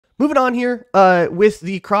moving on here with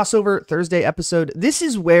the crossover Thursday episode. This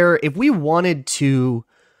is where if we wanted to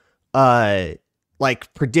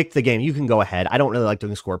like predict the game, you can go ahead. I don't really like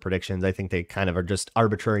doing score predictions. I think they kind of are just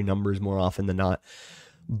arbitrary numbers more often than not.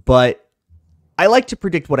 But I like to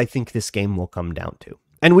predict what I think this game will come down to.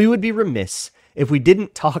 And we would be remiss if we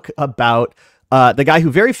didn't talk about the guy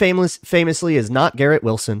who very famously is not Garrett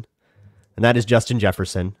Wilson, and that is Justin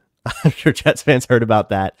Jefferson. I'm sure Jets fans heard about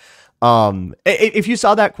that. If you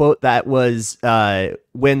saw that quote, that was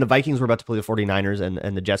when the Vikings were about to play the 49ers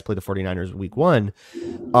and the Jets played the 49ers week 1.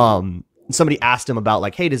 Somebody asked him about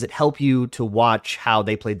like, hey, does it help you to watch how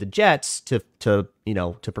they played the Jets to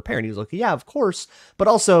prepare? And he was like, yeah, of course. But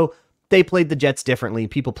also they played the Jets differently.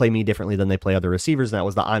 People play me differently than they play other receivers. And that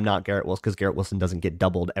was the I'm not Garrett Wilson, because Garrett Wilson doesn't get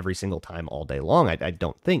doubled every single time all day long. I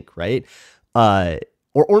don't think, right?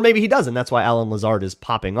 Or maybe he doesn't. That's why Alan Lazard is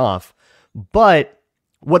popping off. But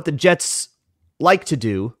what the Jets like to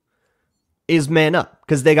do is man up,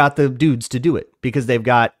 because they got the dudes to do it, because they've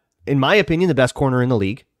got, in my opinion, the best corner in the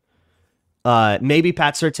league. Maybe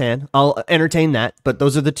Pat Surtain. I'll entertain that, but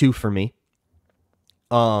those are the two for me.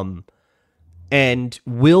 And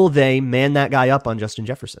will they man that guy up on Justin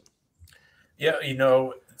Jefferson? Yeah,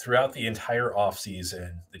 throughout the entire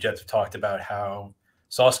offseason, the Jets have talked about how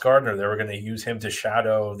Sauce Gardner, they were going to use him to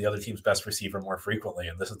shadow the other team's best receiver more frequently.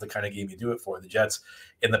 And this is the kind of game you do it for. The Jets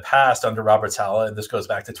in the past under Robert Saleh, and this goes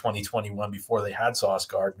back to 2021 before they had Sauce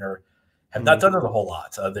Gardner, have not done it a whole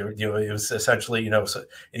lot. It was essentially, and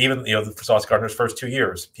even, for Sauce Gardner's first 2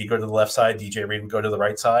 years, he'd go to the left side, DJ Reed would go to the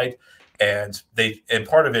right side. And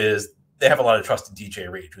part of it is they have a lot of trust in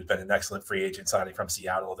DJ Reed, who's been an excellent free agent signing from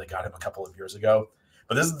Seattle. They got him a couple of years ago.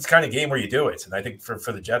 But this is the kind of game where you do it. And I think for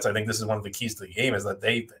the Jets, I think this is one of the keys to the game, is that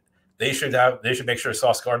they should make sure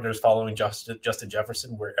Sauce Gardner is following Justin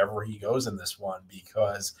Jefferson wherever he goes in this one,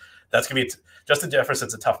 because that's going to be Justin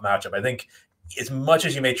Jefferson's a tough matchup. I think as much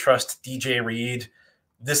as you may trust DJ Reed,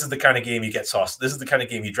 this is the kind of game you get Sauce. This is the kind of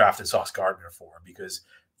game you drafted Sauce Gardner for, because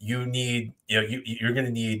you're going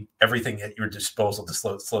to need everything at your disposal to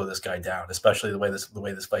slow this guy down, especially the way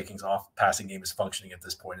this Vikings off passing game is functioning at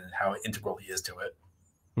this point and how integral he is to it.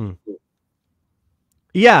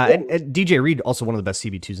 Yeah, and DJ Reed, also one of the best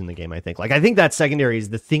CB2s in the game, I think. I think that secondary is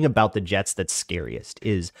the thing about the Jets that's scariest,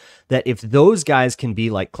 is that if those guys can be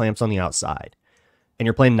like clamps on the outside, and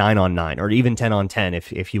you're playing 9-on-9 or even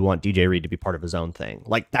 10-on-10 if you want DJ Reed to be part of his own thing,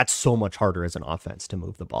 that's so much harder as an offense to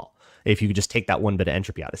move the ball. If you could just take that one bit of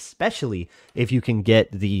entropy out, especially if you can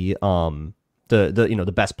get the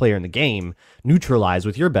best player in the game neutralized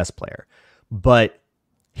with your best player. But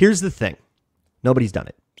here's the thing. Nobody's done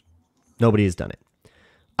it. Nobody has done it.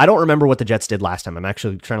 I don't remember what the Jets did last time. I'm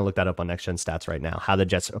actually trying to look that up on Next Gen Stats right now, how the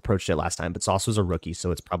Jets approached it last time. But Sauce was a rookie,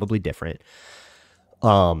 so it's probably different.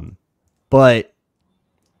 But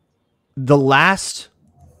the last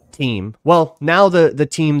team, well, now the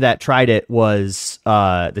team that tried it was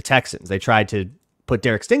the Texans. They tried to put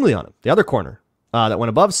Derek Stingley on him, the other corner that went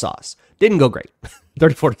above Sauce. Didn't go great.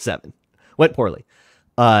 34-7. Went poorly.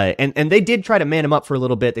 And they did try to man him up for a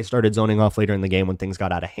little bit. They started zoning off later in the game when things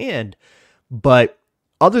got out of hand. But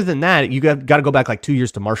other than that, you got to go back 2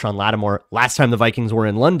 years to Marshawn Lattimore. Last time the Vikings were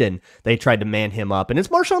in London, they tried to man him up. And it's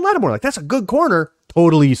Marshawn Lattimore. That's a good corner.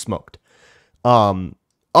 Totally smoked.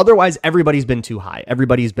 Otherwise, everybody's been too high.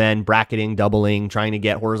 Everybody's been bracketing, doubling, trying to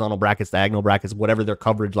get horizontal brackets, diagonal brackets, whatever their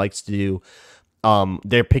coverage likes to do.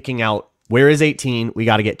 They're picking out, where is 18? We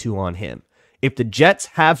got to get 2 on him. If the Jets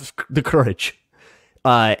have the courage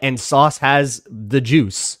and Sauce has the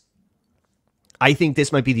juice, I think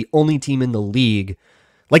this might be the only team in the league.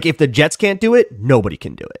 If the Jets can't do it, nobody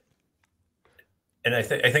can do it. And I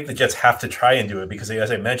think the Jets have to try and do it, because, as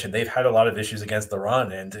I mentioned, they've had a lot of issues against the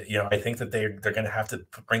run. And, I think that they're going to have to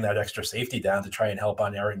bring that extra safety down to try and help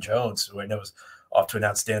on Aaron Jones, who I know is off to an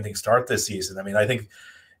outstanding start this season. I mean, I think,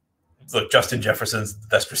 look, Justin Jefferson's the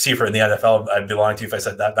best receiver in the NFL. I'd be lying to you if I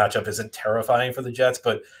said that matchup isn't terrifying for the Jets.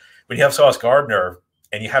 But when you have Sauce Gardner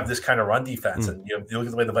and you have this kind of run defense, and you look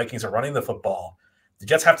at the way the Vikings are running the football, the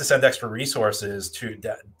Jets have to send extra resources to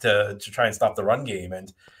try and stop the run game.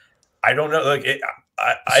 And I don't know. I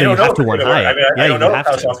don't know. I don't know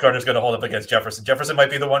how Sauce Gardner is going to hold up against Jefferson. Jefferson might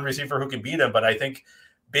be the one receiver who can beat him, but I think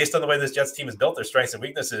based on the way this Jets team is built, their strengths and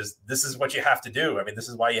weaknesses, this is what you have to do. I mean, this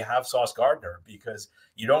is why you have Sauce Gardner, because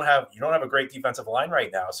you don't have a great defensive line right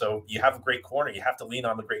now. So you have a great corner. You have to lean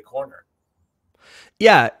on the great corner.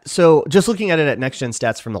 Yeah, so just looking at it at Next Gen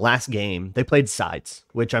Stats from the last game, they played sides,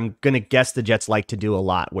 which I'm going to guess the Jets like to do a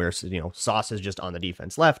lot, where Sauce is just on the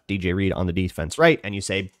defense left, DJ Reed on the defense right, and you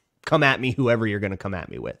say come at me whoever you're going to come at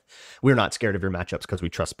me with. We're not scared of your matchups because we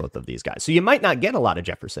trust both of these guys. So you might not get a lot of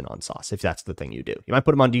Jefferson on Sauce if that's the thing you do. You might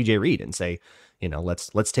put him on DJ Reed and say,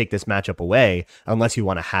 let's take this matchup away unless you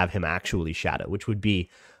want to have him actually shadow, which would be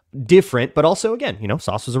different. But also, again,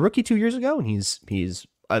 Sauce was a rookie 2 years ago, and he's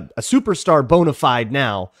a superstar bona fide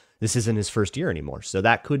now. This isn't his first year anymore, so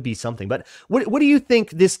that could be something. But what do you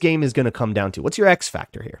think this game is going to come down to? What's your X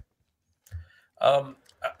factor here?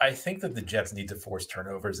 I think that the Jets need to force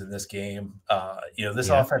turnovers in this game. This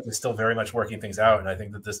offense is still very much working things out, and I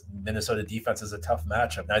think that this Minnesota defense is a tough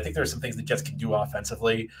matchup. Now, I think there are some things the Jets can do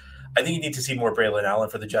offensively. I think you need to see more Braylon Allen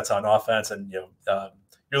for the Jets on offense, and your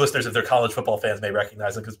listeners, if they're college football fans, may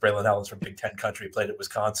recognize him because Braylon Allen's from Big Ten country, played at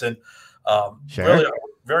Wisconsin. Sure. Really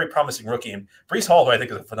very promising rookie. And Breece Hall, who I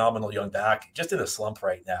think is a phenomenal young back, just in a slump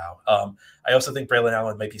right now. I also think Braylon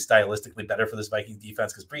Allen might be stylistically better for this Vikings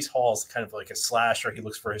defense because Breece Hall is kind of like a slasher. He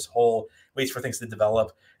looks for his hole, waits for things to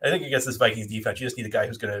develop. And I think against this Vikings defense, you just need a guy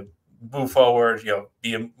who's going to move forward,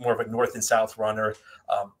 be more of a north and south runner.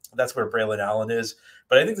 That's where Braylon Allen is.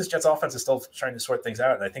 But I think this Jets offense is still trying to sort things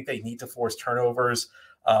out, and I think they need to force turnovers.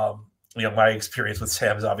 My experience with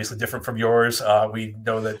Sam is obviously different from yours. We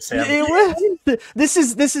know that Sam. This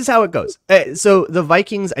is how it goes. So the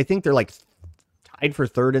Vikings, I think they're like tied for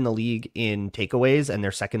third in the league in takeaways, and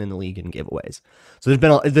they're second in the league in giveaways. So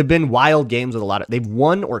there've been wild games with they've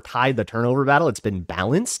won or tied the turnover battle. It's been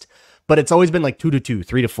balanced, but it's always been like 2-2,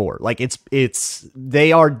 3-4. Like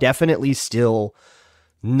they are definitely still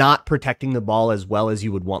not protecting the ball as well as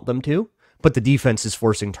you would want them to. But the defense is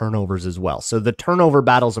forcing turnovers as well. So the turnover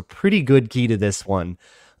battle is a pretty good key to this one.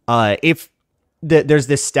 There's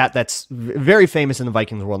this stat that's very famous in the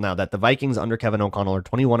Vikings world now, that the Vikings under Kevin O'Connell are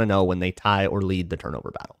 21-0 when they tie or lead the turnover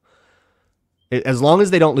battle. As long as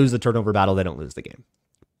they don't lose the turnover battle, they don't lose the game.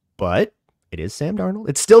 But it is Sam Darnold.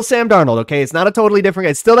 It's still Sam Darnold, okay? It's not a totally different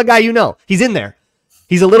guy. It's still the guy you know. He's in there.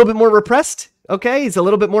 He's a little bit more repressed, okay? He's a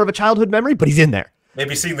little bit more of a childhood memory, but he's in there.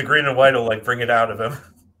 Maybe seeing the green and white will bring it out of him.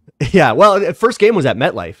 Yeah, well, the first game was at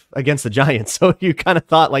MetLife against the Giants, so you kind of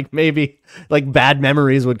thought maybe bad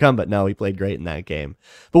memories would come, but no, he played great in that game.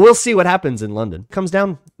 But we'll see what happens in London.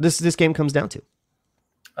 This game comes down to.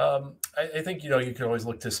 I think you can always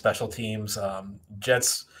look to special teams.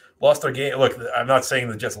 Jets lost their game. Look, I'm not saying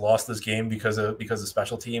the Jets lost this game because of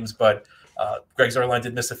special teams, but Greg Zuerlein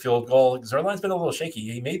did miss a field goal. Zuerlein's been a little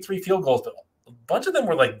shaky. He made 3 field goals, but a bunch of them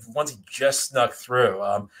were ones he just snuck through.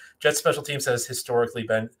 Jets special teams has historically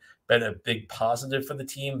been a big positive for the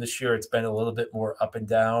team. This year, it's been a little bit more up and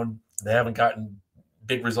down. They haven't gotten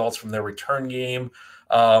big results from their return game.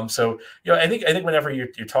 I think whenever you're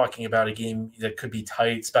talking about a game that could be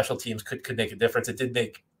tight, special teams could make a difference. It did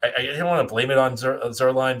make. I didn't want to blame it on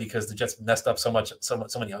Zuerlein because the Jets messed up so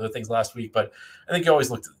many other things last week. But I think you always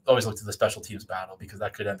look to the special teams battle because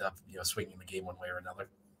that could end up swinging the game one way or another.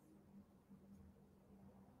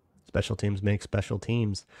 Special teams make special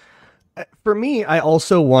teams. For me, I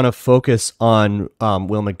also want to focus on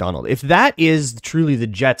Will McDonald. If that is truly the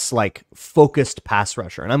Jets' focused pass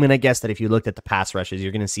rusher, and I'm going to guess that if you looked at the pass rushes,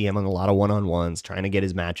 you're going to see him on a lot of one-on-ones, trying to get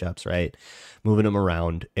his matchups, right? Moving him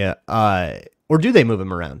around. Or do they move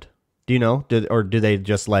him around? Do you know? Or do they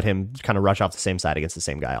just let him kind of rush off the same side against the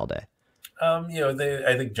same guy all day?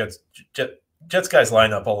 I think Jets guys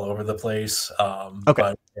line up all over the place.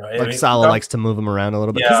 Okay. But, Saleh likes to move him around a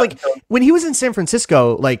little bit. Because when he was in San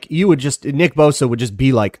Francisco, you would Nick Bosa would just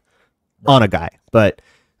be on a guy. But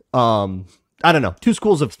I don't know. 2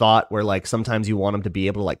 schools of thought where sometimes you want him to be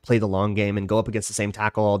able to play the long game and go up against the same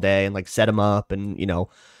tackle all day and set him up and,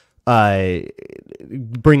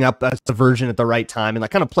 bring up a subversion at the right time and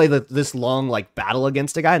kind of play this long battle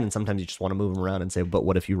against a guy. And then sometimes you just want to move him around and say, but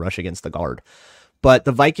what if you rush against the guard? But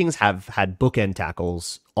the Vikings have had bookend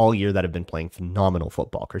tackles all year that have been playing phenomenal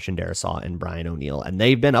football, Christian Darrisaw and Brian O'Neill. And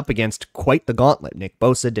they've been up against quite the gauntlet. Nick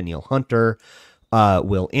Bosa, Danielle Hunter,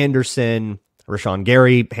 Will Anderson, Rashawn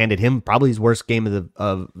Gary handed him probably his worst game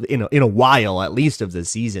in a while, at least of the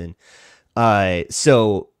season.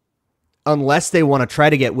 So unless they want to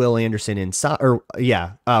try to get Will Anderson inside,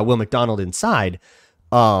 Will McDonald inside,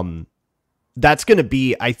 that's going to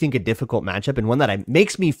be, I think, a difficult matchup and one that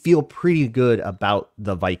makes me feel pretty good about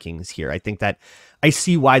the Vikings here. I think that I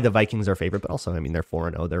see why the Vikings are favored, but also, they're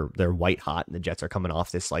 4-0. They're white hot, and the Jets are coming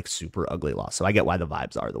off this super ugly loss. So I get why the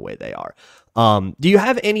vibes are the way they are. Do you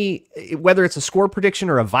have any, whether it's a score prediction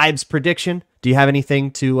or a vibes prediction, do you have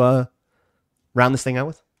anything to round this thing out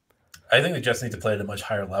with? I think the Jets need to play at a much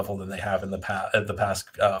higher level than they have in the past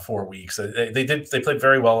 4 weeks. They played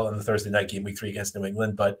very well in the Thursday night game, week 3 against New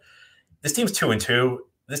England, but this team's 2-2.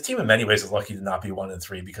 this team in many ways is lucky to not be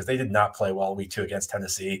 1-3 because they did not play well week 2 against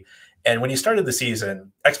Tennessee. And when you started the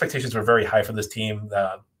season, expectations were very high for this team.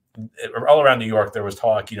 All around New York, there was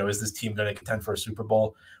talk, is this team going to contend for a Super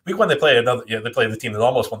Bowl? Week 1, they played the team that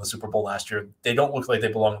almost won the Super Bowl last year. They don't look like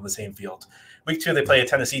they belong on the same field. Week 2, they play a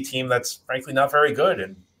Tennessee team that's frankly not very good,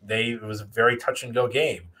 and it was a very touch and go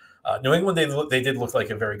game. New England, they did look like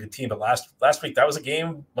a very good team, but last week that was a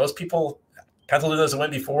game most people penciled in as a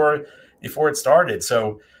win before it started.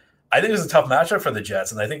 So I think it was a tough matchup for the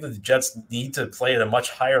Jets, and I think that the Jets need to play at a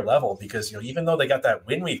much higher level because even though they got that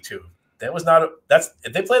win week 2,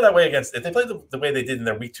 if they play that way if they play the way they did in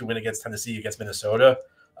their week 2 win against Tennessee, against Minnesota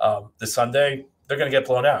this Sunday, they're going to get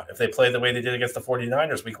blown out. If they play the way they did against the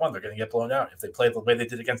 49ers week 1, they're going to get blown out. If they play the way they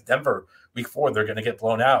did against Denver week 4, they're going to get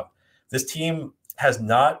blown out. This team has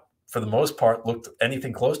not, for the most part, looked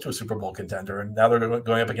anything close to a Super Bowl contender, and now they're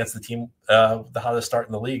going up against the team, the hottest start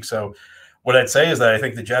in the league. So what I'd say is that I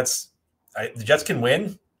think the Jets can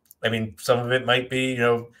win. I mean, some of it might be,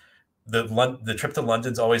 the trip to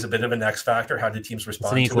London's always a bit of an X factor. How do teams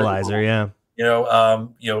respond? It's an equalizer, yeah.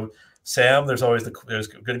 Sam, there's going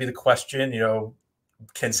to be the question.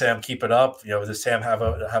 Can Sam keep it up? Does Sam have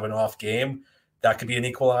an off game? That could be an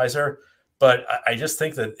equalizer. But I just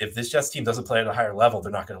think that if this Jets team doesn't play at a higher level,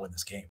 they're not going to win this game.